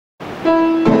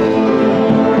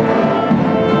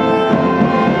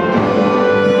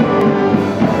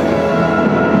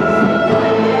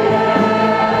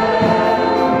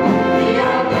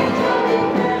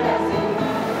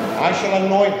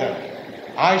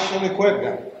shall equip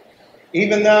them.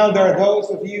 Even now there are those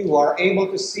of you who are able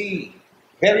to see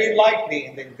very lightly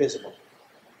in the invisible.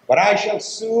 But I shall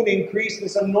soon increase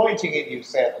this anointing in you,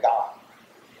 saith God.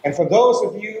 And for those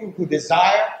of you who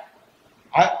desire,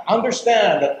 I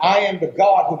understand that I am the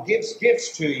God who gives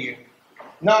gifts to you.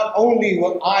 Not only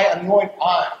will I anoint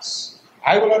eyes,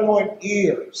 I will anoint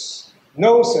ears,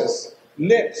 noses,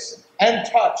 lips, and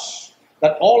touch,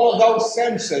 that all of those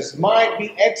senses might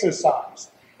be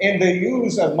exercised in the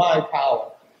use of my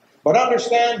power. But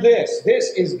understand this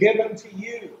is given to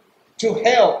you to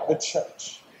help the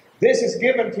church. This is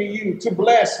given to you to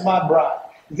bless my bride.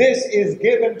 This is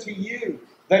given to you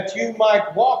that you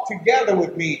might walk together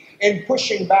with me in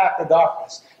pushing back the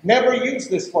darkness. Never use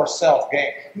this for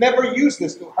self-gain. Never use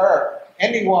this to hurt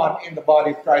anyone in the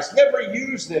body of Christ. Never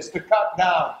use this to cut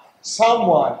down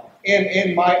someone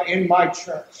in my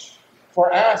church.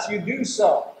 For as you do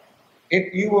so,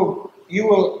 you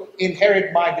will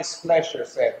inherit my displeasure,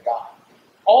 said God.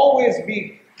 Always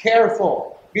be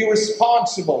careful, be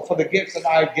responsible for the gifts that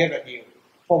I have given you.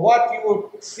 For what you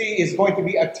will see is going to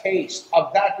be a taste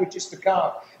of that which is to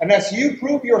come. And as you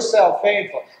prove yourself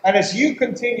faithful, and as you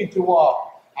continue to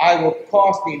walk, I will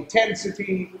cause the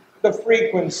intensity, the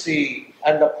frequency,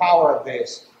 and the power of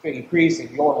this to increase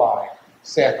in your life,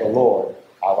 saith the Lord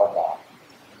our God.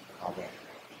 Amen.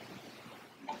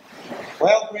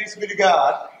 Well, praise be to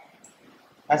God.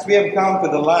 As we have come to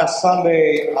the last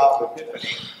Sunday of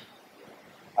Epiphany,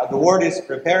 the Word is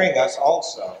preparing us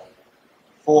also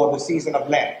for the season of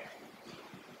Lent.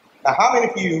 Now, how many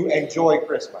of you enjoy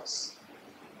Christmas?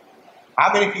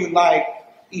 How many of you like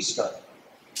Easter?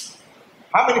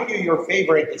 How many of you, your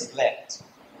favorite is Lent?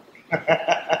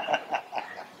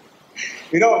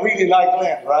 We don't really like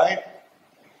Lent, right?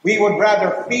 We would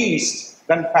rather feast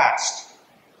than fast.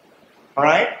 All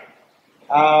right?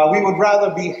 We would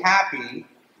rather be happy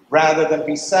rather than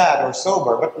be sad or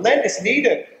sober. But Lent is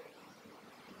needed.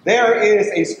 There is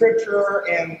a scripture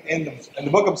in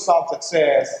the book of Psalms that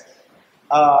says,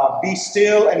 be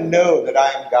still and know that I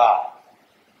am God.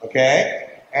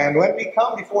 Okay? And when we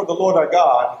come before the Lord our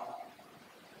God,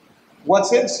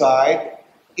 what's inside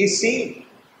is seen.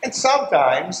 And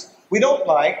sometimes we don't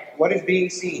like what is being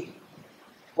seen.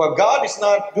 Well, God is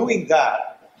not doing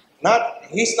that.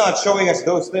 He's not showing us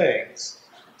those things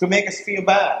to make us feel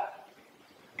bad.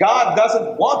 God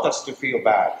doesn't want us to feel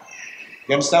bad.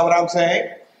 You understand what I'm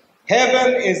saying?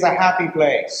 Heaven is a happy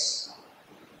place.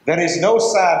 There is no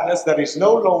sadness. There is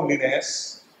no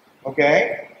loneliness.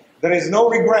 Okay? There is no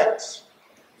regrets.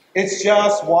 It's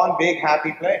just one big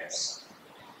happy place.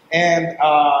 And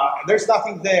there's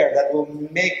nothing there that will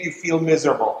make you feel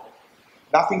miserable.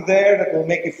 Nothing there that will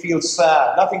make you feel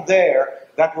sad. Nothing there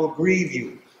that will grieve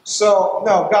you. So,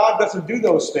 no, God doesn't do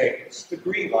those things to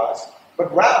grieve us,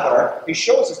 but rather, He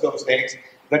shows us those things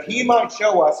that He might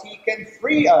show us He can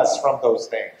free us from those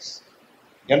things.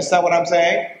 You understand what I'm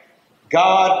saying?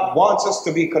 God wants us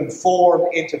to be conformed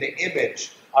into the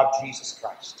image of Jesus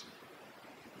Christ.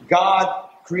 God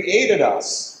created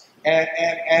us, and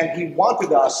He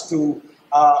wanted us to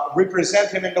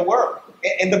represent Him in the world.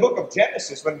 In the book of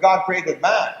Genesis, when God created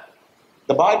man,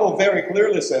 the Bible very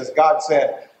clearly says, God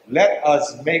said, let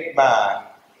us make man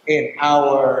in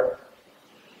our,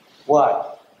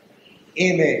 what?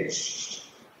 Image.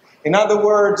 In other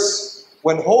words,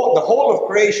 when the whole of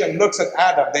creation looks at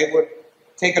Adam, they would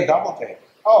take a double take.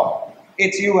 Oh,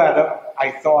 it's you, Adam.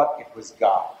 I thought it was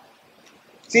God.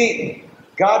 See,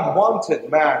 God wanted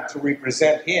man to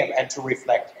represent Him and to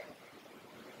reflect Him.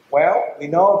 Well, we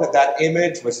know that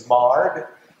image was marred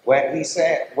when he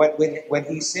sinned.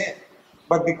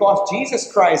 But because Jesus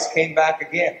Christ came back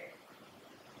again,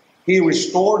 He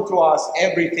restored to us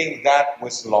everything that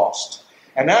was lost.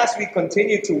 And as we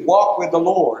continue to walk with the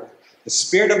Lord, the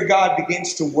Spirit of God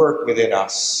begins to work within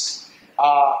us.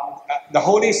 The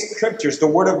Holy Scriptures, the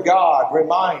Word of God,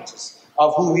 reminds us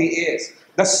of who He is.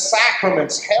 The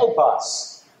sacraments help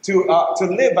us to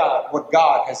live out what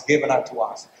God has given unto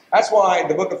us. That's why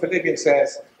the book of Philippians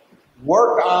says,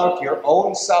 work out your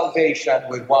own salvation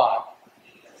with what?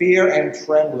 Fear and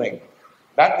trembling.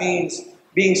 That means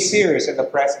being serious in the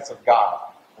presence of God.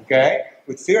 Okay?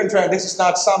 With fear and trembling, this is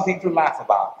not something to laugh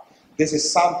about. This is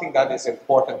something that is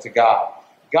important to God.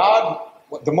 God,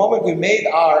 the moment we made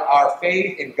our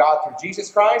faith in God through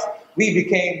Jesus Christ, we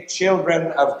became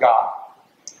children of God.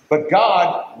 But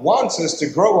God wants us to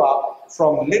grow up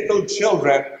from little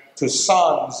children to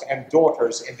sons and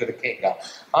daughters into the kingdom.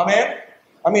 Amen?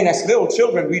 I mean, as little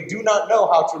children, we do not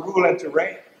know how to rule and to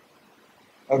reign.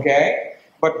 Okay?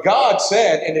 But God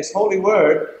said in His holy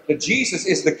word that Jesus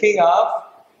is the King of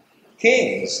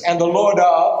kings and the Lord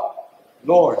of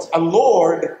lords. A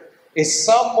lord is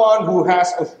someone who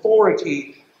has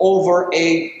authority over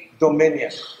a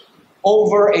dominion,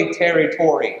 over a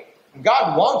territory.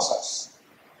 God wants us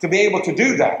to be able to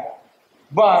do that.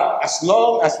 But as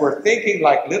long as we're thinking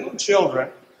like little children,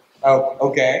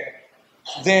 okay,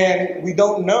 then we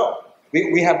don't know.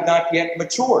 We have not yet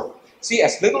matured. See,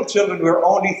 as little children, we're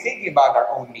only thinking about our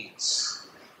own needs.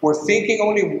 We're thinking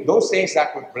only of those things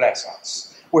that would bless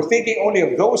us. We're thinking only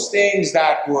of those things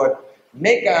that would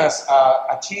make us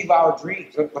achieve our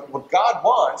dreams. But what God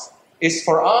wants is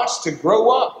for us to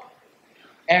grow up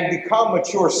and become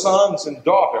mature sons and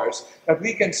daughters that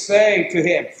we can say to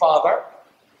Him, Father,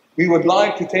 we would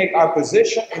like to take our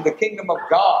position in the kingdom of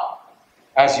God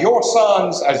as your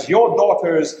sons, as your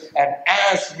daughters, and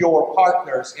as your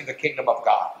partners in the kingdom of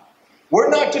God. We're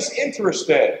not just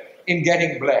interested in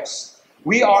getting blessed.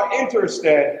 We are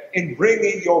interested in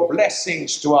bringing your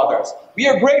blessings to others. We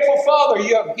are grateful, Father,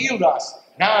 you have healed us.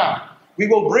 Now, we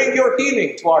will bring your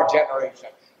healing to our generation.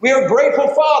 We are grateful,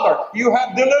 Father, you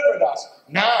have delivered us.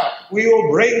 Now, we will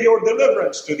bring your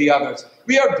deliverance to the others.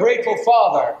 We are grateful,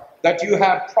 Father, that you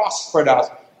have prospered us.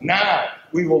 Now,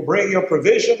 we will bring your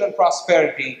provision and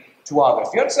prosperity to others.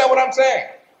 Do you understand what I'm saying?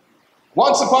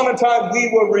 Once upon a time,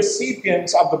 we were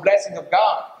recipients of the blessing of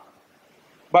God.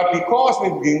 But because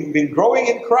we've been growing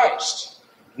in Christ,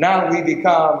 now we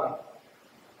become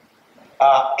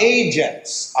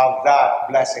agents of that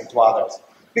blessing to others.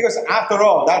 Because after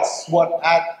all, that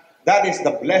is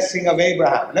the blessing of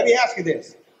Abraham. Let me ask you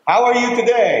this. How are you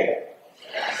today?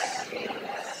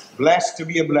 Blessed to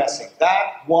be a blessing.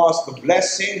 That was the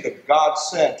blessing that God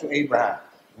said to Abraham.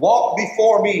 Walk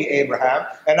before me, Abraham,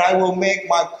 and I will make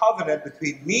my covenant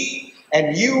between me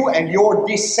and you and your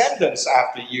descendants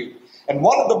after you. And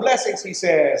one of the blessings, he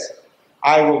says,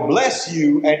 I will bless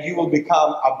you and you will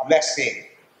become a blessing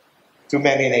to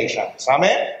many nations.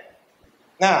 Amen?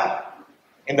 Now,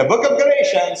 in the book of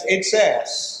Galatians, it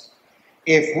says,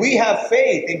 if we have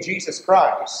faith in Jesus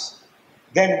Christ,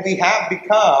 then we have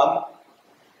become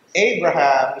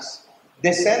Abraham's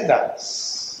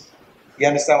descendants. You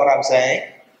understand what I'm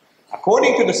saying?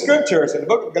 According to the scriptures in the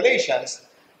book of Galatians,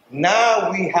 now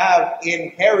we have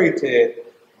inherited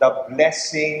the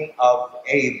blessing of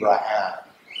Abraham.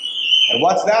 And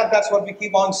what's that? That's what we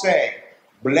keep on saying.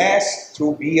 Blessed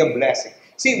to be a blessing.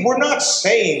 See, we're not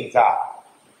saying that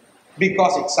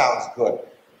because it sounds good.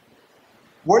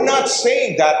 We're not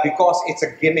saying that because it's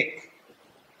a gimmick.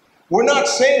 We're not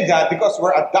saying that because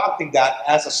we're adopting that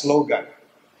as a slogan.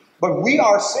 But we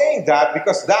are saying that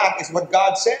because that is what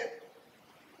God said.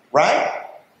 Right?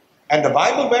 And the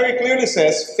Bible very clearly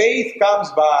says faith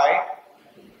comes by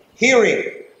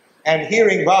hearing, and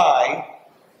hearing by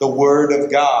the Word of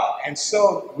God. And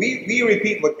so we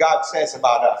repeat what God says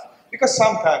about us because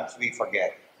sometimes we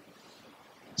forget.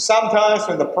 Sometimes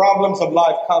when the problems of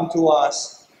life come to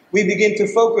us, we begin to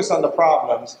focus on the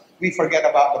problems. We forget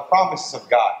about the promises of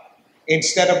God.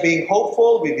 Instead of being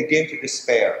hopeful, we begin to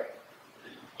despair.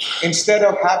 Instead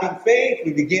of having faith,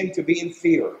 we begin to be in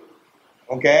fear.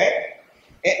 Okay?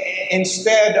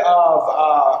 Instead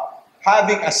of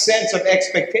having a sense of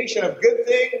expectation of good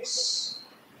things,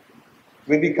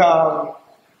 we become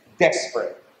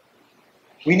desperate.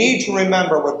 We need to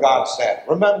remember what God said.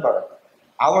 Remember,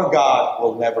 our God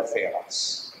will never fail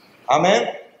us.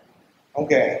 Amen?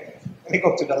 Okay, let me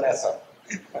go to the lesson.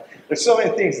 There's so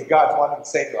many things that God wanted to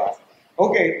say to us.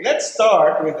 Okay, let's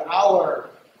start with our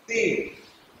theme,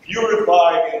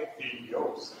 Purified in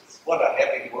Theosis. What a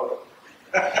heavy word.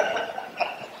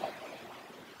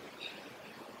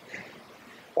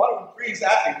 One of the priests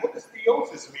asked me, what does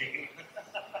theosis mean?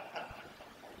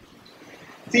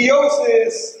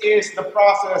 Theosis is the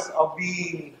process of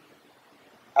being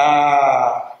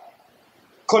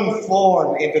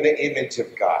conformed into the image of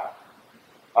God.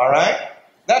 All right?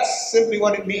 That's simply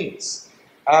what it means.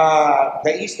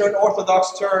 The Eastern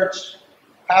Orthodox Church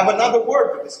have another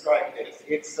word to describe this.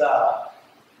 It's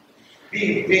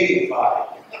being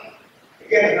deified.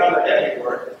 Again, another heavy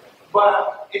word.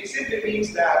 But it simply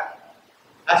means that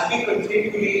as we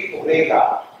continually obey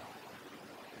God,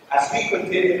 as we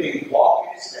continually walk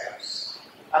in His steps,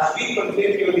 as we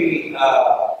continually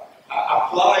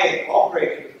apply and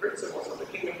operate in the principles of the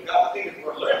kingdom of God, things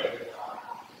we're learning with God,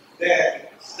 then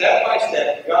step by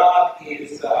step, God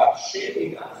is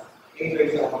shaping us into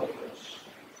His own image.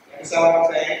 Understand what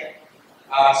I'm saying?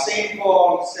 St.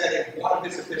 Paul said in one of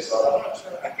his epistles, I'm not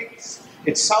sure, I think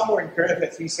it's somewhere in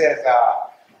Corinthians, he says,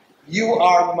 you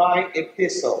are my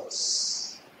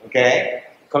epistles. Okay?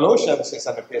 Colossians is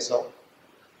an epistle.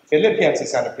 Philippians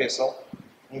is an epistle.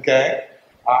 Okay?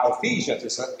 Ephesians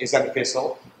is an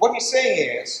epistle. What he's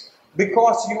saying is,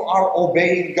 because you are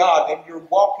obeying God and you're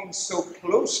walking so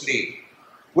closely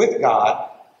with God,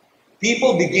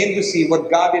 people begin to see what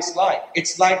God is like.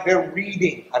 It's like they're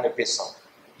reading an epistle.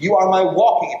 You are my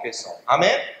walking epistle.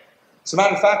 Amen? As a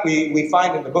matter of fact, we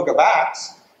find in the book of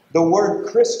Acts, the word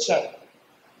Christian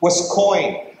was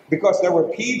coined because there were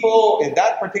people in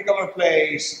that particular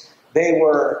place, they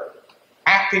were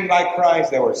acting like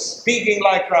Christ, they were speaking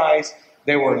like Christ,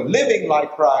 they were living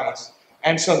like Christ.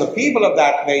 And so the people of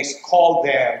that place called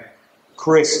them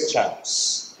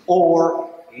Christians or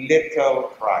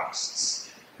little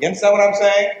Christs. You understand what I'm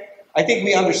saying? I think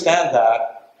we understand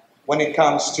that when it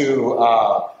comes to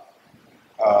our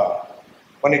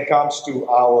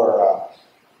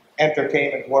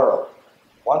entertainment world.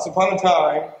 Once upon a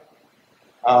time,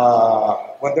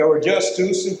 when there were just two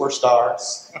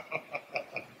superstars,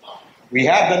 we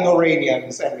had the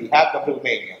Noranians and we had the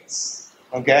Vilmanians.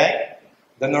 Okay?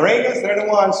 The Noranians, they're the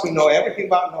ones who know everything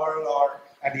about Nor,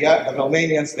 and the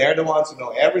Vilmanians, they're the ones who know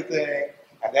everything,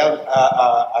 and they'll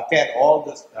attend all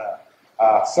the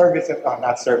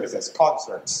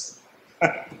concerts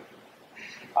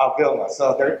of Vilna.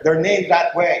 So they're named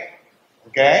that way.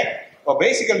 Okay? Well,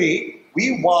 basically,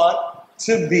 we want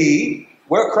to be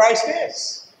where Christ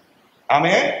is.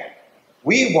 Amen?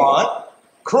 We want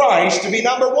Christ to be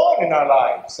number one in our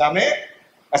lives. Amen?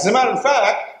 As a matter of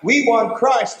fact, we want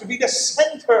Christ to be the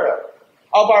center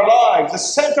of our lives, the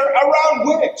center around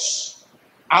which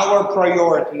our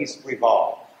priorities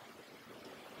revolve.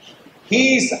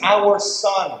 He's our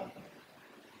sun,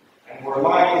 and we're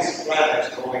like his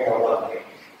planets going around him.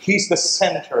 He's the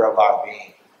center of our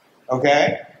being.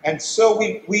 Okay? And so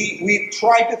we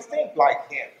try to think like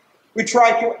him. We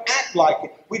try to act like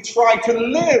him. We try to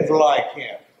live like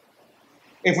him.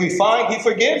 If we find he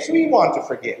forgives, we want to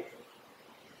forgive.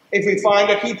 If we find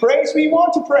that he prays, we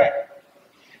want to pray.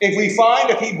 If we find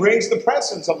that he brings the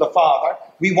presence of the Father,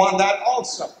 we want that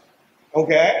also.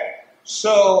 Okay?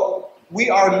 So we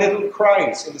are little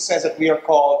Christ in the sense that we are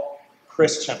called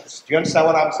Christians. Do you understand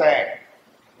what I'm saying?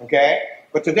 Okay?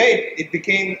 But today it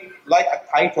became like a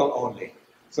title only.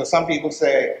 So some people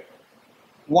say,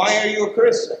 why are you a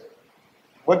Christian?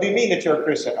 What do you mean that you're a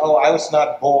Christian? Oh, I was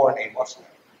not born a Muslim.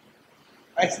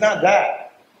 It's not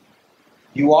that.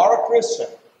 You are a Christian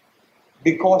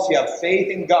because you have faith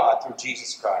in God through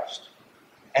Jesus Christ.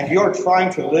 And you're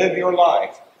trying to live your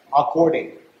life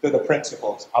according to the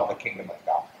principles of the kingdom of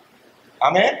God.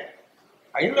 Amen?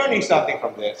 Are you learning something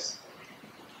from this?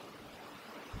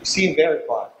 You seem very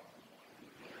fun.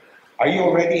 Are you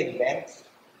already in Lent?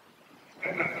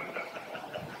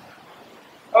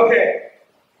 Okay,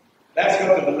 let's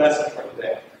go to the lesson for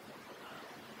today.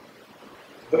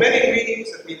 The many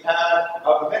readings that we've had,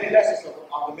 the many lessons of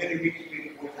the many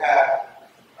readings we've had,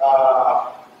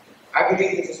 I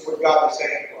believe this is what God is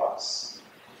saying to us.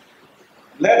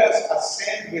 Let us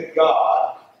ascend with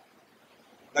God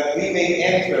that we may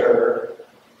enter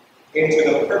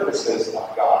into the purposes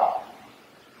of God.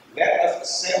 Let us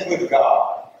ascend with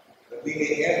God that we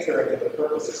may enter into the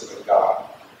purposes of God.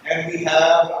 And we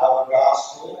have our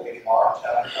gospel in Mark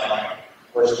chapter 9,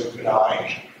 verse 2 to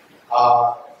 9.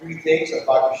 Three things I'd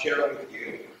like to share with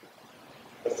you.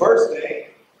 The first thing,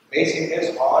 basing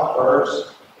this on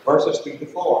verses 2 to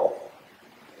 4.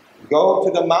 Go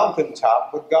to the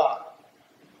mountaintop with God.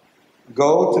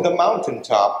 Go to the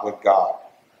mountaintop with God.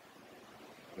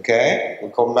 Okay,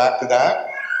 we'll come back to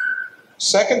that.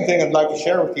 Second thing I'd like to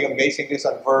share with you, I'm basing this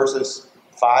on verses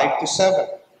 5 to 7.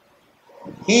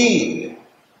 Heed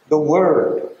the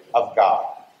word of God.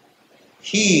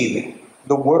 Heed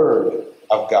the word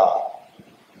of God.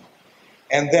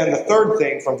 And then the third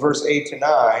thing from verse 8 to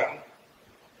 9,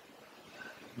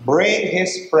 bring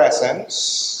his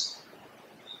presence,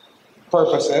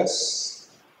 purposes,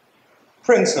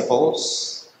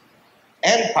 principles,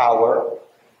 and power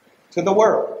to the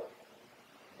world.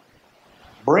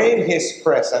 Bring his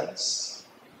presence,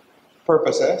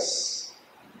 purposes,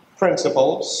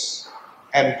 principles,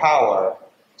 and power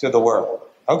to the world.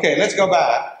 Okay, let's go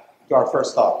back to our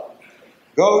first thought.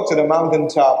 Go to the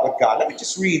mountaintop with God. Let me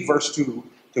just read verse 2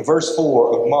 to verse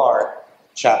 4 of Mark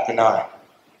chapter 9.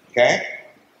 Okay?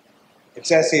 It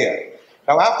says here,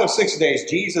 now after 6 days,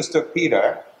 Jesus took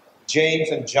Peter, James,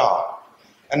 and John,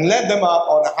 and led them up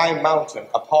on a high mountain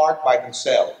apart by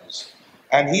themselves.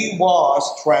 And he was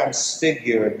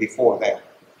transfigured before them.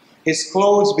 His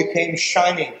clothes became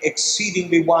shining,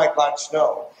 exceedingly white like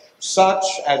snow, such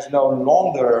as no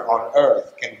longer on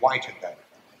earth can whiten them.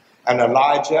 And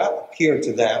Elijah appeared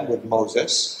to them with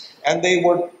Moses, and they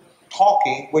were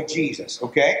talking with Jesus,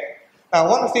 okay? Now,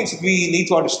 one of the things that we need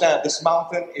to understand, this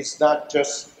mountain is not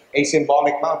just a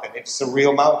symbolic mountain, it's a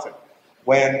real mountain.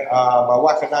 when my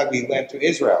wife and I, we went to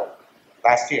Israel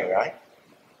last year, right?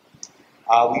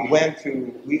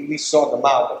 We saw the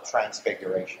Mount of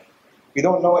Transfiguration. We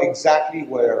don't know exactly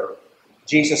where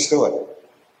Jesus stood,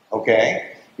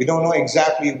 okay? We don't know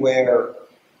exactly where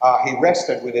he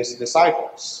rested with his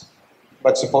disciples.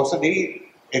 But supposedly,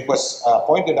 it was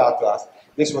pointed out to us,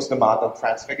 this was the Mount of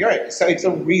Transfiguration. So it's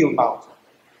a real mountain.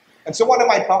 And so what am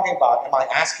I talking about? Am I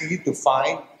asking you to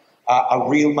find a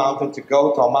real mountain, to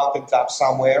go to a mountaintop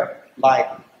somewhere like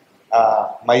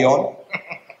Mayon?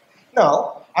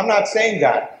 No, I'm not saying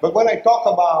that. But when I talk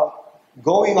about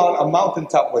going on a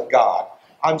mountaintop with God,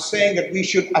 I'm saying that we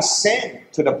should ascend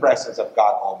to the presence of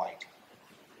God Almighty.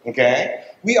 Okay?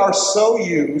 We are so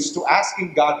used to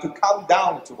asking God to come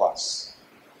down to us.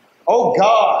 Oh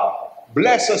God,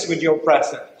 bless us with your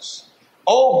presence.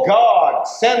 Oh God,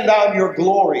 send down your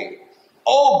glory.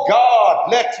 Oh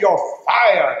God, let your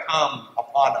fire come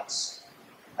upon us.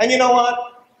 And you know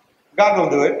what? God will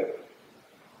do it.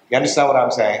 You understand what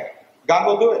I'm saying? God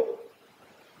will do it.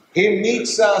 He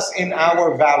meets us in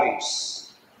our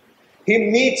valleys. He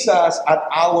meets us at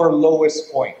our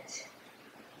lowest point.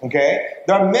 Okay?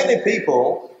 There are many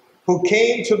people who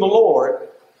came to the Lord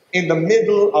in the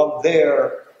middle of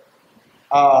their,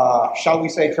 shall we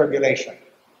say, tribulation.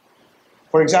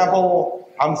 For example,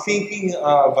 I'm thinking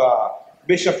of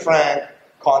Bishop Frank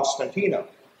Constantino.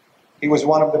 He was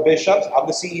one of the bishops of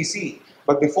the CEC.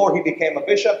 But before he became a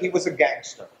bishop, he was a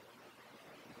gangster.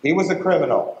 He was a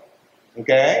criminal.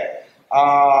 Okay?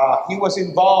 He was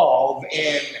involved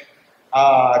in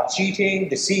cheating,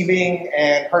 deceiving,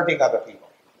 and hurting other people.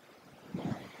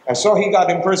 And so he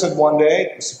got imprisoned one day.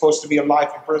 It was supposed to be a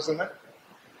life imprisonment.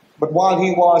 But while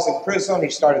he was in prison, he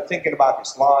started thinking about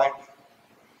his life.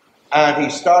 And he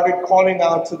started calling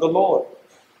out to the Lord.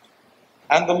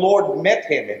 And the Lord met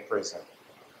him in prison.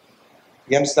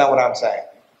 You understand what I'm saying?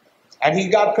 And he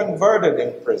got converted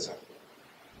in prison.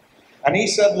 And he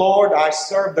said, Lord, I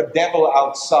serve the devil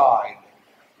outside.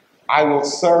 I will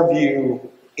serve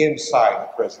you inside the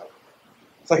prison.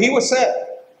 So he was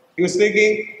set. He was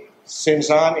thinking, since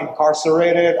I'm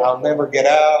incarcerated, I'll never get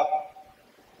out.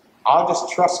 I'll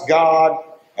just trust God,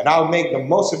 and I'll make the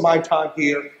most of my time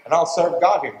here, and I'll serve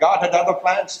God here. God had other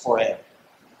plans for him.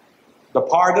 The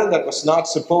pardon that was not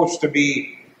supposed to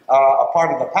be a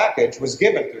part of the package was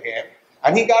given to him,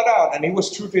 and he got out, and he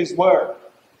was true to his word.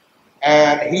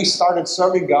 And he started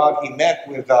serving God. He met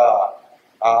with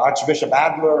Archbishop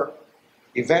Adler.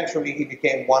 Eventually, he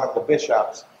became one of the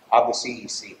bishops of the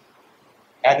CEC.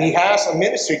 And he has a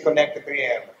ministry connected to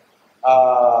him,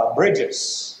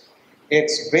 Bridges.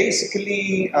 It's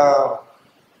basically a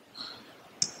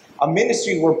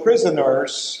ministry where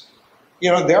prisoners,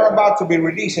 they're about to be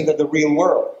released into the real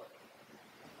world.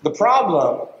 The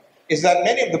problem is that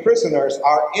many of the prisoners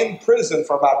are in prison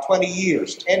for about 20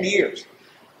 years, 10 years.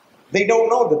 They don't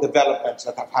know the developments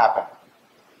that have happened.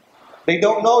 They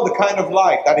don't know the kind of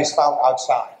life that is found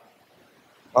outside.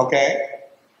 Okay?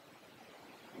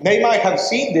 They might have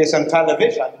seen this on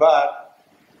television, but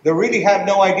they really have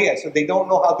no idea, so they don't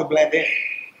know how to blend in.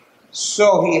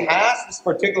 So he has this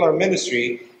particular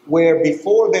ministry where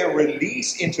before they're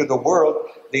released into the world,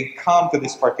 they come to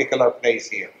this particular place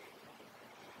here.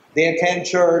 They attend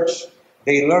church,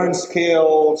 they learn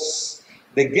skills,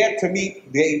 they get to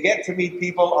meet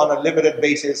people on a limited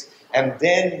basis, and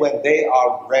then when they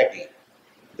are ready,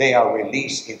 they are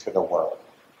released into the world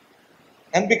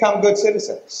and become good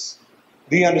citizens.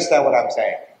 Do you understand what I'm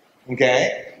saying?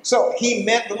 Okay? So he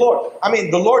met the Lord. I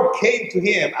mean, the Lord came to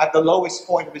him at the lowest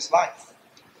point of his life.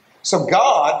 So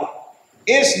God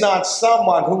is not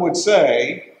someone who would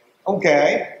say,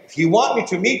 okay, if you want me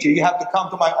to meet you, you have to come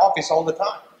to my office all the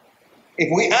time. If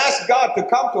we ask God to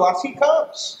come to us, he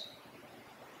comes.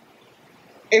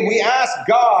 If we ask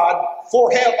God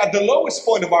for help at the lowest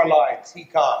point of our lives, he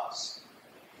comes.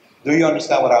 Do you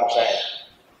understand what I'm saying?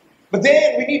 But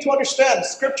then we need to understand,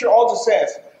 Scripture also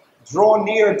says, draw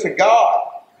near to God,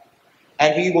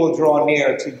 and he will draw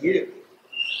near to you.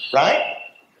 Right?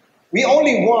 We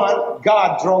only want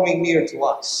God drawing near to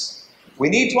us. We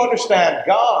need to understand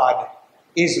God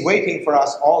is waiting for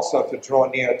us also to draw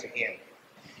near to him.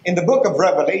 In the book of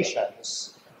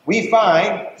Revelations, we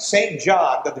find St.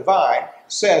 John the Divine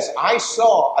says, I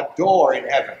saw a door in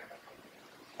heaven,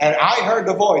 and I heard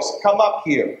the voice, come up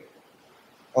here.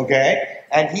 Okay?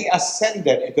 And he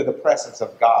ascended into the presence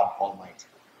of God Almighty.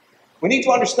 We need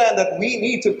to understand that we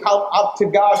need to come up to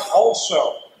God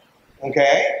also.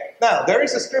 Okay? Now, there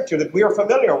is a scripture that we are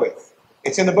familiar with.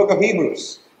 It's in the book of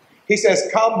Hebrews. He says,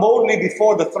 come boldly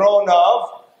before the throne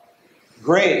of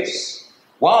grace.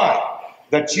 Why?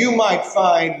 That you might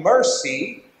find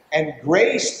mercy and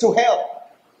grace to help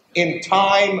in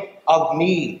time of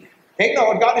need. Take note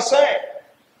what God is saying.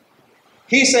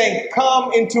 He's saying,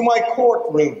 come into my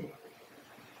courtroom.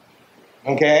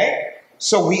 Okay?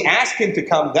 So we ask him to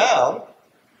come down,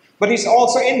 but he's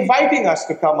also inviting us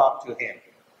to come up to him.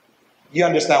 You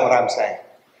understand what I'm saying?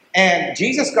 And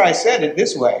Jesus Christ said it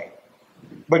this way.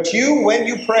 But you, when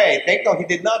you pray, take note, he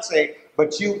did not say,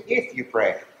 but you, if you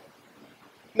pray.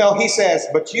 No, he says,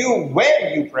 but you,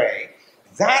 when you pray.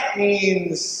 That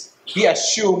means he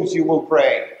assumes you will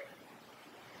pray.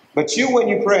 But you, when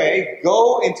you pray,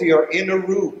 go into your inner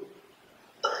room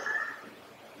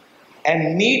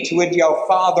and meet with your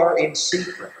Father in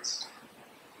secret.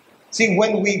 See,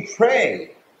 when we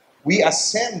pray, we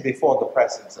ascend before the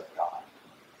presence of God.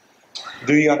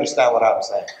 Do you understand what I'm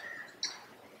saying?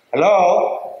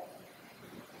 Hello?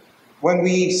 When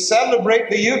we celebrate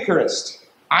the Eucharist,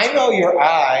 I know your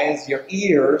eyes, your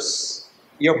ears,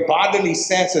 your bodily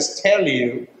senses tell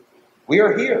you we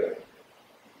are here.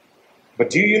 But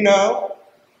do you know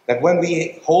that when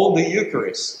we hold the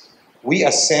Eucharist, we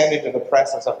ascend into the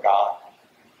presence of God?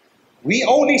 We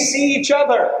only see each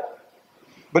other.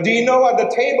 But do you know at the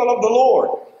table of the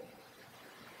Lord,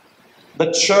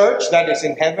 the church that is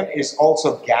in heaven is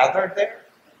also gathered there?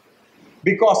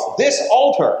 Because this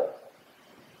altar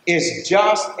is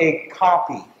just a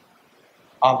copy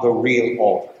of the real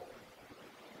altar.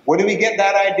 Where do we get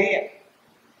that idea?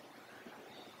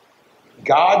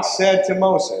 God said to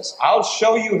Moses, I'll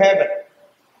show you heaven.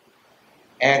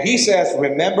 And he says,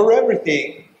 remember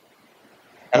everything,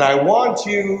 and I want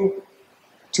you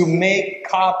to make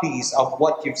copies of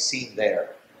what you've seen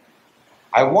there.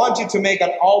 I want you to make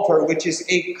an altar which is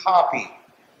a copy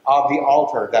of the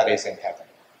altar that is in heaven.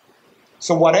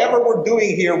 So whatever we're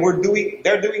doing here,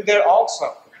 they're doing there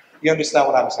also. You understand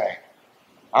what I'm saying?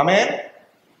 Amen?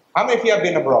 How many of you have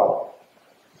been abroad?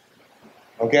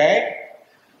 Okay?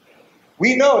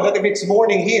 We know that if it's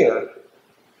morning here,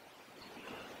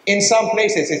 in some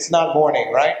places it's not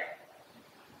morning, right?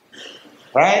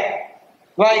 Right?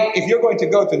 Like if you're going to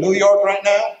go to New York right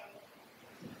now,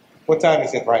 what time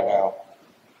is it right now?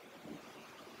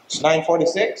 It's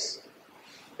 9:46.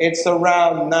 It's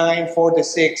around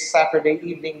 9:46 Saturday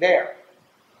evening there.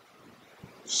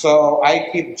 So I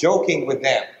keep joking with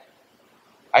them.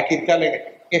 I keep telling them,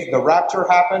 if the rapture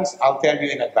happens, I'll tell you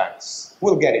in advance.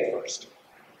 We'll get it first.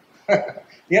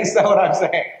 You understand what I'm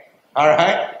saying? All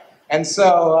right? And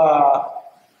so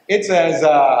it says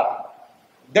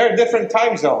there are different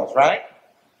time zones, right?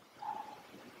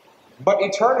 But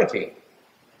eternity,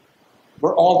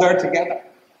 we're all there together.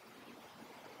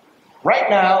 Right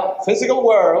now, physical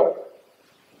world,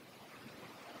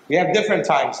 we have different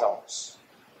time zones.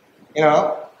 You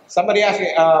know, somebody asked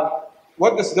me,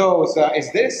 what does those,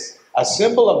 is this a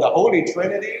symbol of the Holy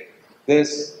Trinity?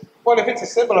 Well, if it's a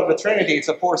symbol of the Trinity, it's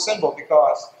a poor symbol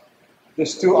because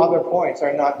these two other points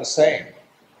are not the same.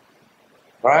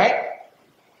 Right?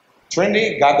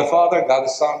 Trinity, God the Father, God the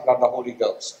Son, God the Holy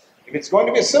Ghost. If it's going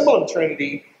to be a symbol of the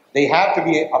Trinity, they have to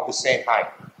be of the same height.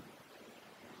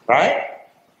 Right?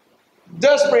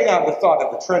 Does bring out the thought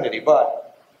of the Trinity,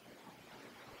 but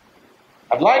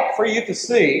I'd like for you to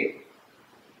see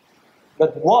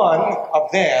that one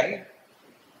of them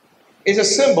is a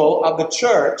symbol of the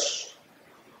church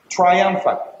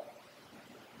triumphant.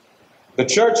 The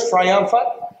church triumphant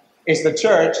is the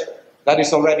church that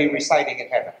is already residing in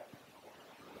heaven.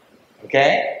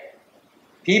 Okay?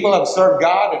 People have served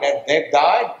God and they've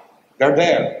died, they're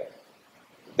there.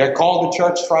 They're called the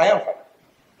church triumphant.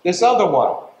 This other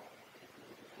one,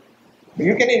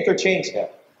 you can interchange them.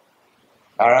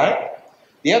 All right?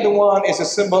 The other one is a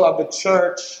symbol of the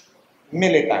church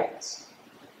militant.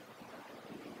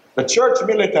 The church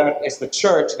militant is the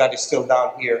church that is still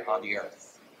down here on the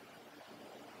earth.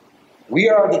 We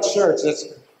are the church that's,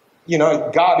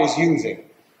 God is using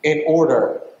in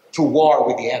order to war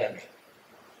with the enemy.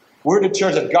 We're the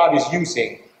church that God is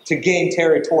using to gain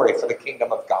territory for the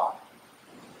kingdom of God.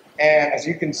 And as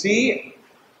you can see,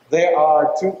 there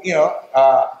are two,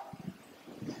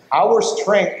 our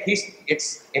strength,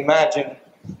 imagine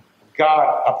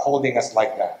God upholding us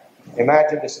like that.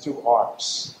 Imagine these two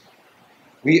arms.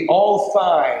 We all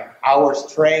find our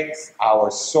strength, our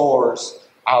source,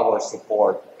 our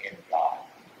support in God.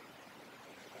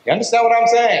 You understand what I'm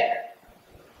saying?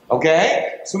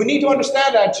 Okay? So we need to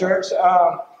understand that, church.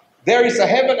 There is a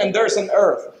heaven and there's an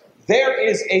earth. There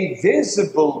is a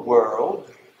visible world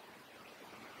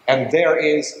and there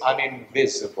is an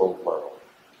invisible world.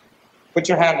 Put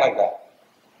your hand like that.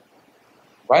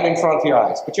 Right in front of your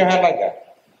eyes. Put your hand like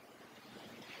that.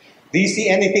 Do you see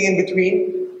anything in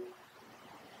between?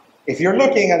 If you're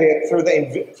looking at it through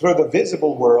the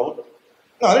visible world,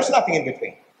 no, there's nothing in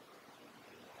between.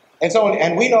 It's only,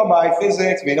 and we know by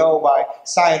physics, we know by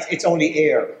science, it's only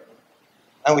air.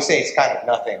 And we say it's kind of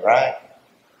nothing, right?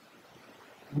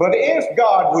 But if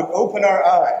God would open our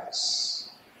eyes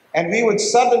and we would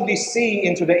suddenly see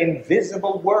into the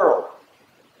invisible world,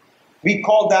 we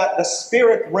call that the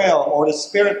spirit realm or the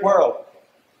spirit world.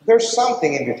 There's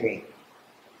something in between.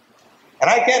 And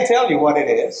I can't tell you what it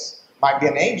is. Might be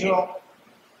an angel,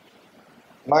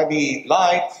 might be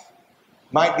light,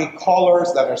 might be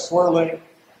colors that are swirling.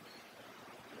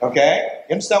 Okay?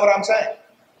 You understand what I'm saying?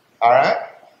 All right?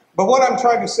 But what I'm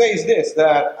trying to say is this,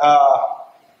 that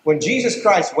when Jesus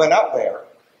Christ went up there,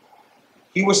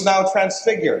 he was now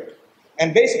transfigured.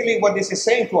 And basically what this is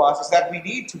saying to us is that we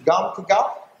need to come to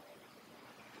God.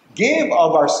 Give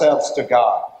of ourselves to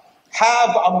God.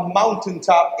 Have a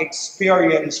mountaintop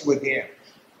experience with him.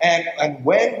 And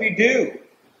when we do,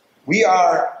 we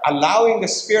are allowing the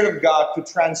Spirit of God to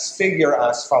transfigure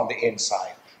us from the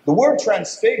inside. The word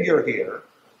transfigure here,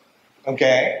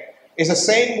 okay, is the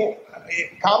same,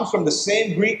 it comes from the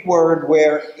same Greek word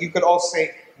where you could also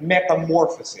say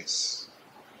metamorphosis.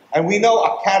 And we know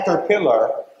a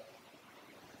caterpillar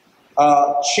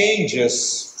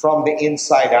changes from the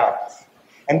inside out.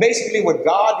 And basically what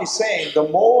God is saying, the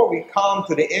more we come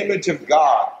to the image of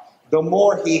God, the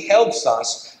more he helps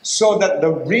us so that the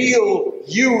real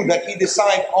you that he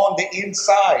designed on the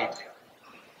inside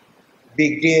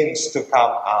begins to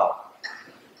come out.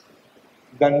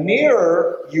 The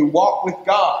nearer you walk with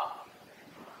God,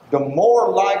 the more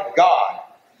like God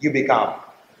you become.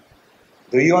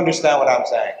 Do you understand what I'm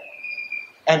saying?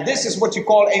 And this is what you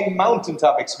call a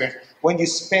mountaintop experience. When you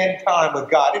spend time with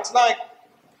God, it's like,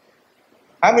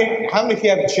 how many of you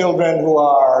have children who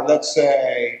are, let's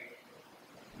say,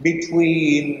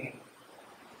 between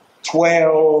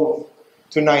 12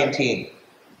 to 19?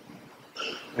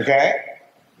 Okay?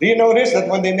 Do you notice that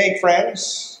when they make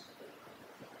friends,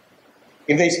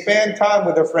 if they spend time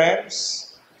with their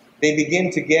friends, they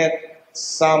begin to get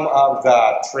some of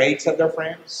the traits of their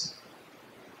friends?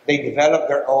 They develop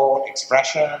their own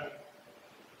expression.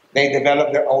 They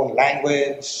develop their own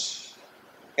language.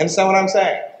 You understand what I'm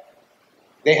saying?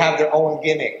 They have their own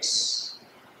gimmicks.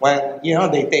 When,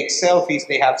 they take selfies,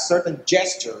 they have certain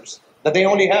gestures that they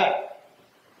only have.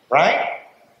 Right?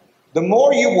 The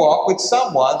more you walk with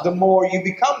someone, the more you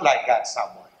become like that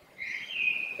someone.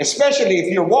 Especially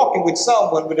if you're walking with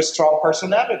someone with a strong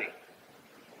personality.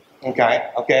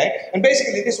 Okay? And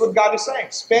basically, this is what God is saying.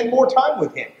 Spend more time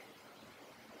with him.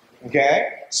 Okay?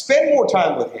 Spend more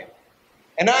time with him.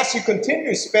 And as you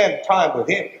continue to spend time with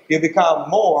him, you become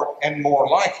more and more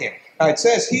like him. Now it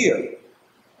says here,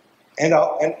 in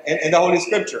the Holy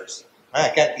Scriptures, I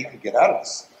can't even get out of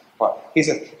this. But he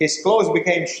says, his clothes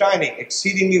became shining,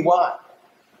 exceedingly white,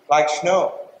 like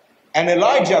snow. And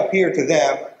Elijah appeared to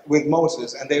them with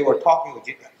Moses, and they were talking with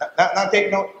Jesus. Now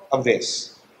take note of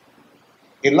this.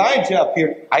 Elijah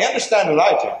appeared. I understand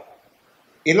Elijah.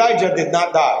 Elijah did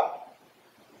not die.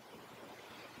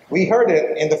 We heard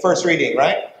it in the first reading,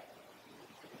 right?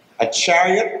 A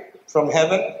chariot from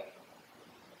heaven.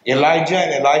 Elijah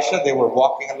and Elisha, they were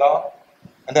walking along.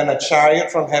 And then a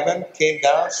chariot from heaven came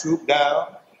down, swooped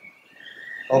down.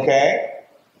 Okay?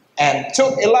 And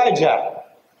took Elijah.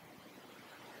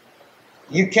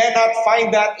 You cannot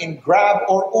find that in Grab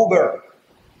or Uber.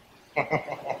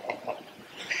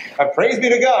 But praise be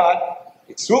to God,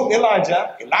 it swooped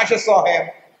Elijah. Elisha saw him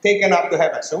taken up to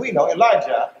heaven. So we know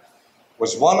Elijah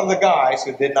was one of the guys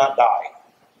who did not die.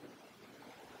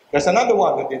 There's another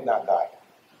one who did not die.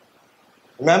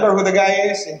 Remember who the guy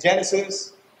is in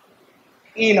Genesis?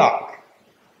 Enoch.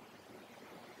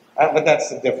 But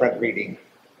that's a different reading.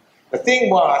 The thing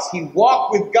was, he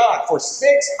walked with God for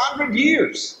 600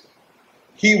 years.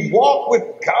 He walked with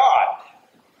God.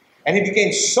 And he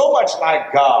became so much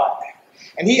like God.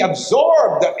 And he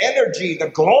absorbed the energy, the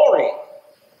glory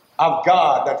of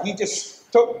God, that he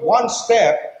just took one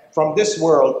step from this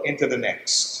world into the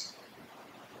next.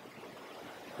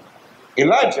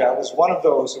 Elijah was one of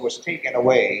those who was taken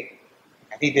away,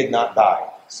 and he did not die.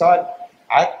 So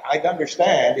I'd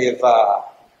understand if,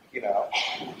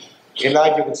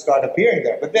 Elijah would start appearing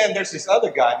there. But then there's this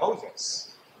other guy,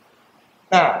 Moses.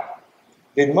 Now,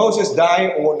 did Moses die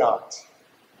or not?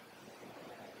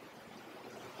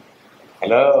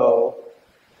 Hello?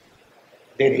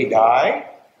 Did he die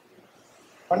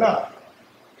or not?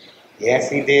 Yes,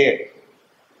 he did.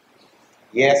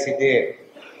 Yes, he did.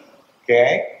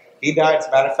 Okay? He died. As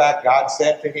a matter of fact, God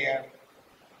said to him,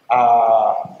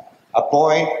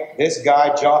 appoint this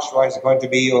guy, Joshua, is going to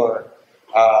be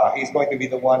he's going to be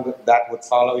the one that would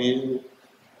follow you.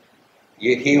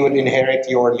 He would inherit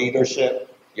your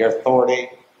leadership, your authority.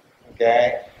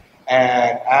 Okay?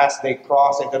 And as they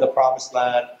cross into the promised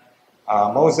land,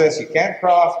 Moses, you can't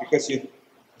cross because you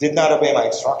did not obey my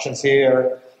instructions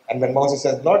here. And then Moses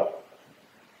says, Lord,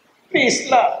 peace,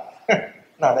 love.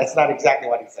 No, that's not exactly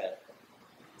what he said.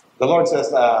 The Lord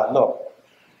says, look,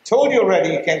 told you already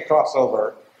you can't cross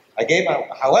over. I gave out.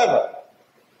 However,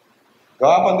 go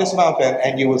up on this mountain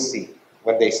and you will see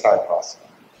when they start crossing.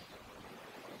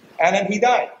 And then he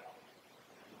died.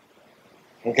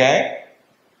 Okay?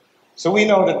 So we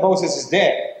know that Moses is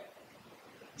dead.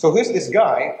 So who's this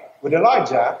guy with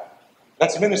Elijah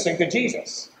that's ministering to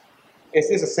Jesus? Is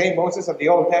this the same Moses of the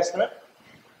Old Testament?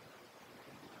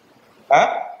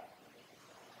 Huh?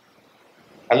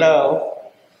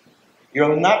 Hello?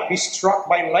 You'll not be struck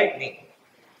by lightning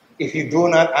if you do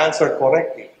not answer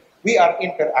correctly. We are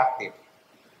interactive.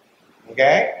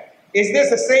 Okay? Is this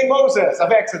the same Moses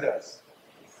of Exodus?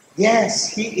 Yes,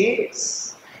 he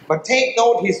is. But take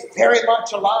note, he's very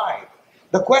much alive.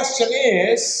 The question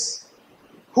is,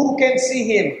 who can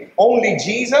see him? Only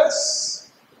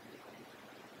Jesus?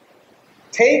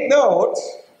 Take note,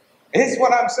 this is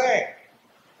what I'm saying.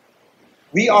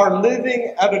 We are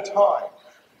living at a time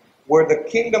where the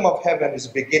kingdom of heaven is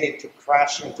beginning to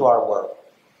crash into our world.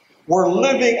 We're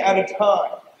living at a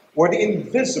time where the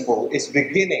invisible is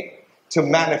beginning to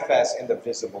manifest in the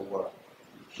visible world.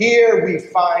 Here we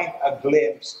find a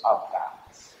glimpse of that.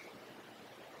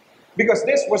 Because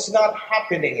this was not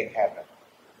happening in heaven.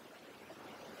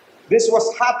 This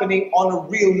was happening on a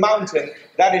real mountain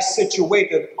that is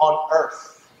situated on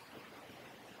earth.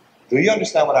 Do you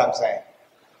understand what I'm saying?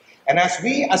 And as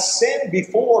we ascend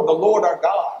before the Lord our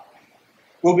God,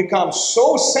 we'll become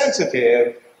so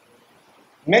sensitive,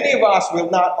 many of us will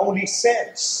not only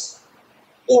sense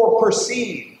or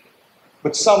perceive,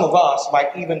 but some of us might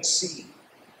even see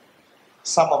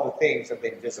some of the things of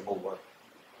the invisible world.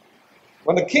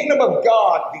 When the kingdom of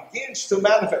God begins to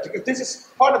manifest, because this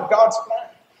is part of God's plan,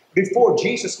 before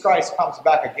Jesus Christ comes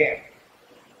back again,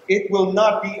 it will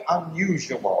not be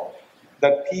unusual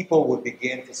that people will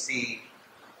begin to see,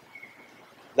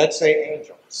 let's say,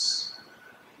 angels.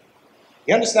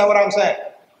 You understand what I'm saying?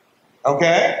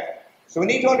 Okay? So we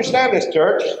need to understand this,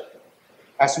 church.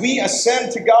 As we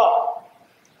ascend to God,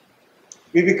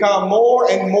 we become more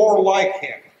and more like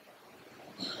Him.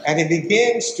 And He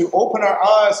begins to open our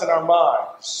eyes and our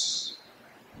minds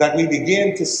that we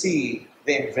begin to see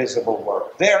the invisible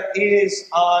world. There is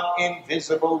an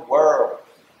invisible world.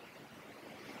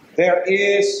 There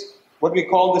is what we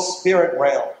call the spirit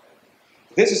realm.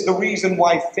 This is the reason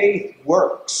why faith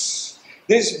works.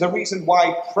 This is the reason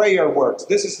why prayer works.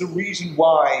 This is the reason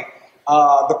why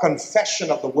the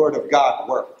confession of the Word of God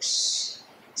works.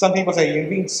 Some people say, you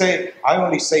mean say, I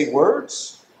only say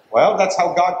words? Well, that's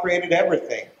how God created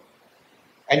everything.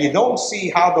 And you don't see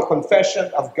how the confession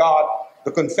of God,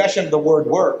 the confession of the Word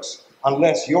works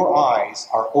unless your eyes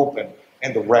are open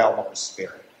in the realm of the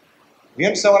Spirit. You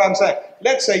understand what I'm saying?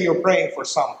 Let's say you're praying for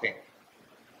something.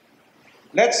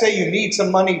 Let's say you need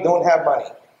some money, don't have money.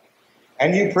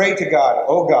 And you pray to God,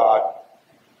 oh God,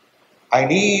 I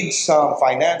need some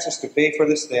finances to pay for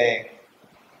this thing.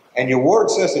 And your word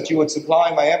says that you would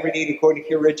supply my every need according to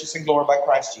your riches and glory by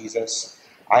Christ Jesus.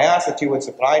 I ask that you would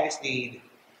supply this need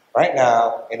right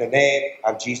now in the name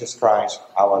of Jesus Christ,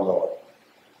 our Lord.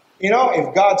 You know,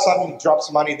 if God suddenly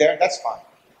drops money there, that's fine.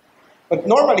 But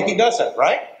normally He doesn't,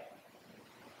 right?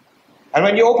 And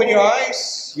when you open your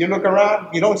eyes, you look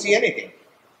around, you don't see anything.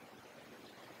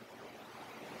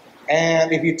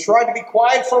 And if you try to be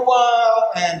quiet for a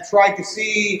while and try to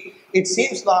see, it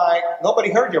seems like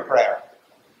nobody heard your prayer.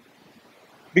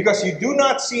 Because you do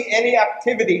not see any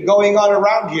activity going on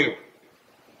around you.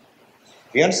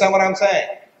 Do you understand what I'm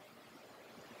saying?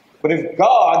 But if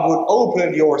God would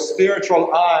open your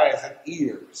spiritual eyes and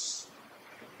ears,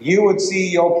 you would see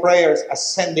your prayers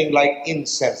ascending like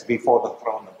incense before the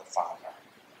throne of the Father.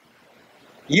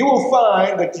 You will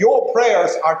find that your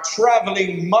prayers are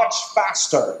traveling much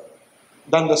faster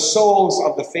than the souls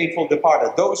of the faithful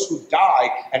departed. Those who die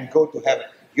and go to heaven,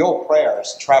 your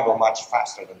prayers travel much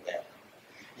faster than them.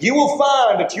 You will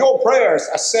find that your prayers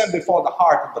ascend before the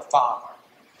heart of the Father.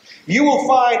 You will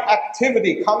find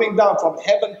activity coming down from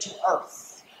heaven to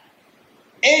earth.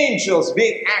 Angels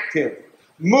being active,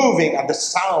 moving at the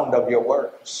sound of your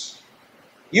words.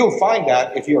 You'll find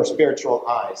that if your spiritual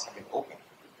eyes have been opened.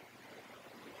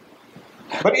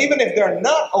 But even if they're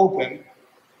not open,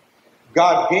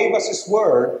 God gave us His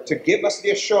word to give us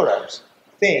the assurance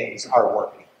things are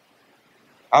working.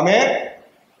 Amen?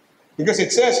 Because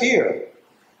it says here,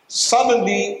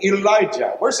 suddenly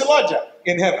Elijah, where's Elijah?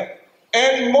 In heaven.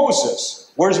 And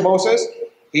Moses, where's Moses?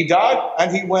 He died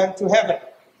and he went to heaven.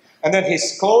 And then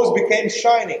his clothes became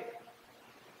shining.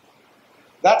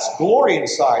 That's glory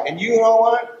inside. And you know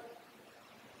what?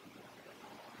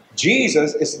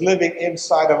 Jesus is living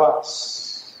inside of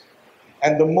us.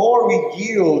 And the more we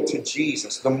yield to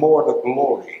Jesus, the more the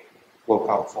glory will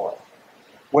come forth.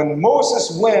 When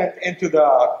Moses went into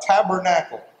the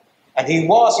tabernacle and he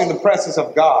was in the presence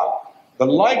of God, the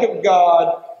light of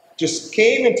God just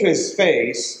came into his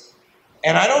face.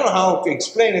 And I don't know how to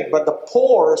explain it, but the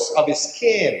pores of his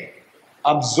skin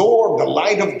absorbed the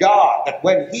light of God, that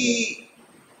when he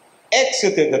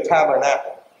exited the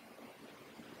tabernacle,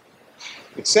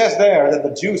 it says there that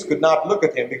the Jews could not look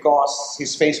at him because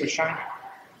his face was shining.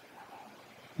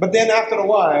 But then after a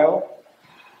while,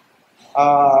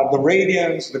 the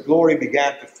radiance, the glory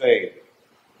began to fade.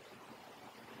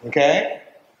 Okay?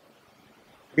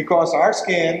 Because our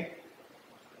skin,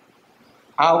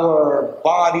 our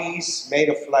bodies made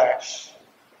of flesh,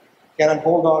 cannot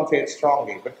hold on to it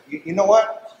strongly. But you know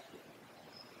what?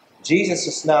 Jesus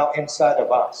is now inside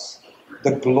of us.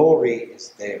 The glory is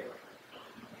there.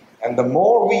 And the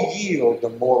more we yield, the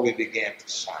more we begin to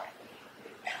shine.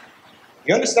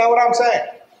 You understand what I'm saying?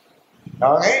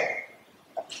 Okay?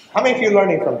 How many of you are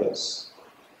learning from this?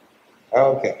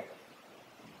 Okay.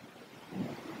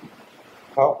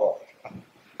 Oh boy.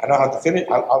 I know how to finish.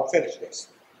 I'll finish this.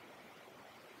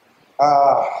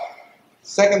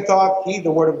 Second thought, heed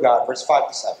the word of God, verse 5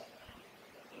 to 7.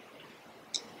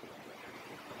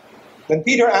 Then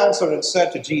Peter answered and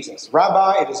said to Jesus,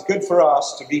 Rabbi, it is good for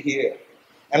us to be here.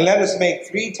 And let us make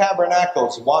 3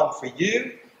 tabernacles, one for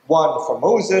you, one for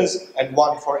Moses, and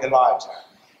one for Elijah.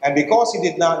 And because he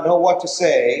did not know what to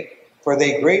say, for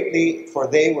they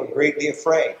were greatly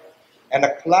afraid. And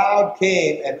a cloud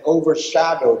came and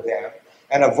overshadowed them,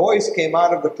 and a voice came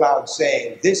out of the cloud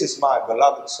saying, This is my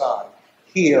beloved Son,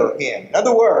 hear him. In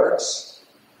other words,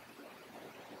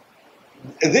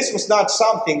 this was not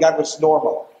something that was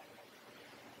normal.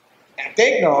 And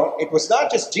take note, it was not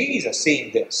just Jesus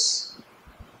seeing this.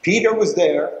 Peter was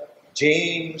there,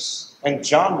 James and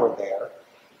John were there,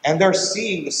 and they're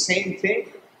seeing the same thing.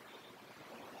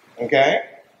 Okay?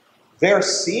 They're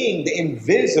seeing the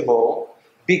invisible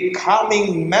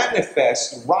becoming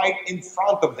manifest right in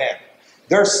front of them.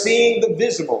 They're seeing the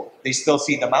visible. They still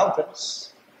see the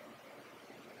mountains.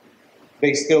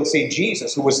 They still see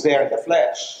Jesus who was there in the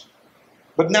flesh.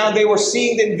 But now they were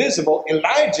seeing the invisible.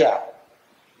 Elijah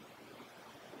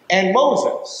and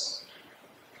Moses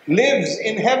lives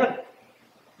in heaven.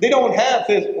 They don't have,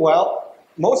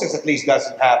 Moses at least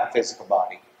doesn't have a physical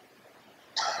body.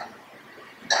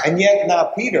 And yet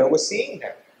now Peter was seeing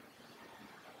them.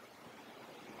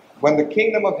 When the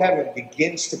kingdom of heaven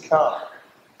begins to come,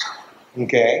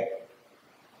 okay,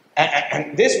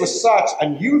 and this was such a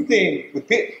new thing with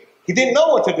Peter. He didn't know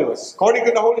what to do. According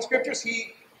to the Holy Scriptures,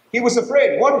 he was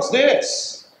afraid. What is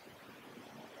this?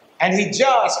 And he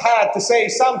just had to say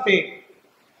something.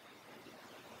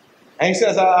 And he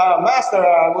says, Master,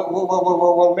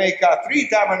 we'll make 3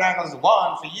 tabernacles,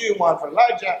 one for you, one for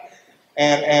Elijah,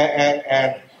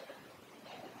 and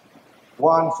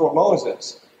one for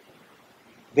Moses.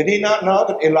 Did he not know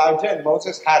that Elijah and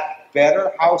Moses had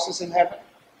better houses in heaven?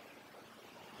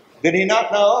 Did he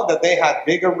not know that they had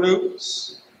bigger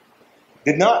roofs?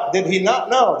 Did he not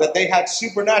know that they had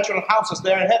supernatural houses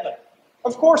there in heaven?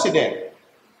 Of course he did.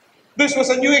 This was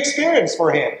a new experience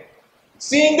for him.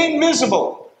 Seeing the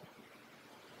invisible.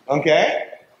 Okay?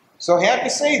 So he had to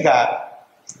say that.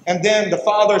 And then the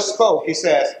Father spoke. He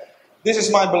says, This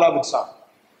is my beloved Son.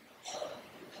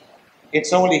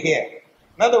 It's only him.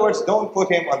 In other words, don't put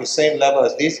him on the same level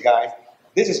as these guys.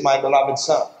 This is my beloved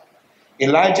Son.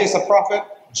 Elijah is a prophet.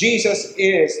 Jesus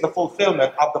is the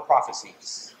fulfillment of the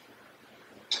prophecies.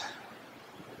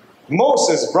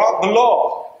 Moses brought the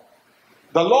law.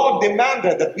 The law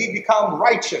demanded that we become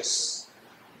righteous.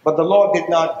 But the Lord did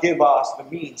not give us the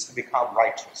means to become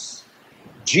righteous.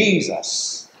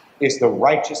 Jesus is the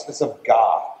righteousness of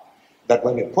God. That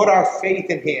when we put our faith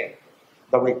in him,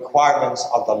 the requirements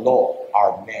of the law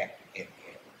are met in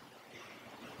him.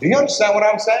 Do you understand what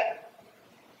I'm saying?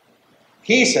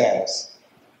 He says,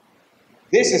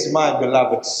 This is my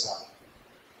beloved Son.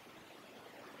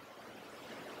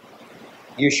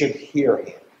 You should hear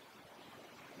him.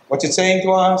 What's it saying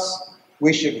to us?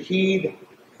 We should heed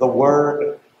the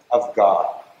word of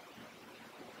God.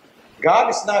 God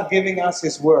is not giving us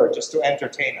his word just to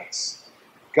entertain us.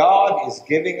 God is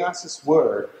giving us his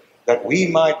word that we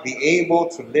might be able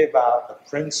to live out the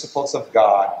principles of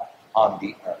God on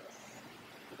the earth.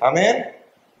 Amen?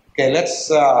 Okay, let's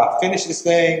finish this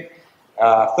thing.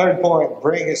 Third point,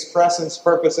 bring his presence,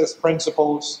 purposes,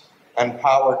 principles, and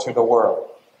power to the world.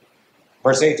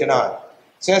 Verse 8 to 9. It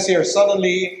says here,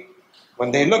 suddenly,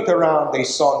 when they looked around, they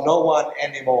saw no one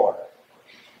anymore.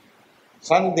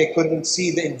 Suddenly they couldn't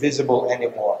see the invisible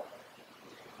anymore,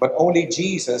 but only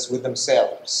Jesus with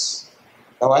themselves.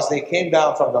 Now as they came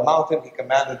down from the mountain, he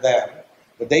commanded them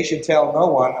that they should tell no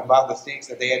one about the things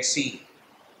that they had seen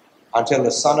until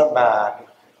the Son of Man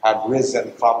had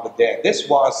risen from the dead. This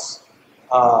was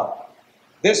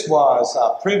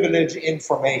privileged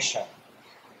information.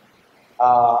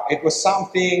 It was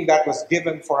something that was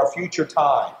given for a future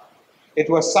time. It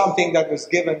was something that was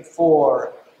given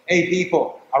for a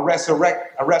people, a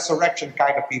resurrection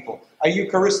kind of people, a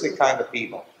Eucharistic kind of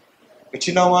people. But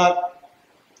you know what?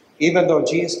 Even though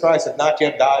Jesus Christ had not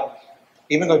yet died,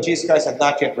 even though Jesus Christ had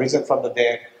not yet risen from the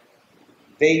dead,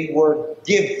 they were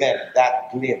given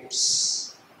that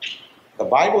glimpse. The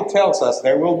Bible tells us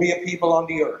there will be a people on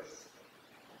the earth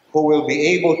who will be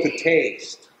able to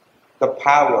taste the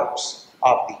powers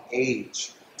of the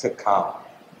age to come.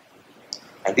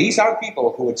 And these are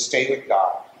people who would stay with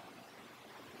God.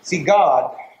 See,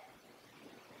 God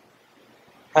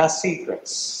has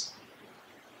secrets,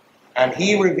 and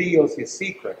He reveals His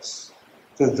secrets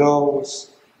to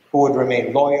those who would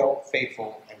remain loyal,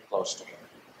 faithful, and close to Him.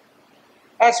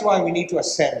 That's why we need to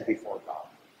ascend before God.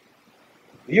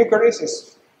 The Eucharist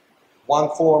is one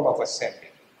form of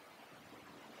ascending.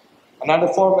 Another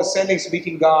form of ascending is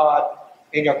meeting God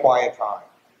in your quiet time.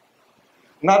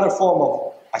 Another form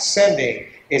of ascending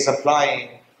is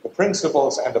applying the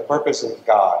principles and the purposes of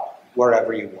God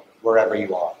wherever you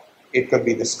are. It could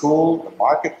be the school, the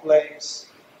marketplace,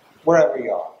 wherever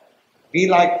you are. Be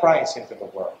like Christ into the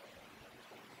world.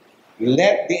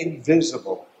 Let the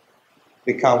invisible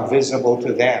become visible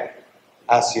to them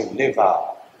as you live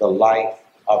out the life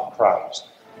of Christ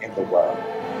in the world.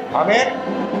 Amen?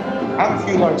 How many of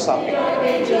you learned something?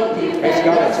 Praise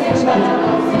God. That's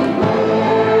awesome.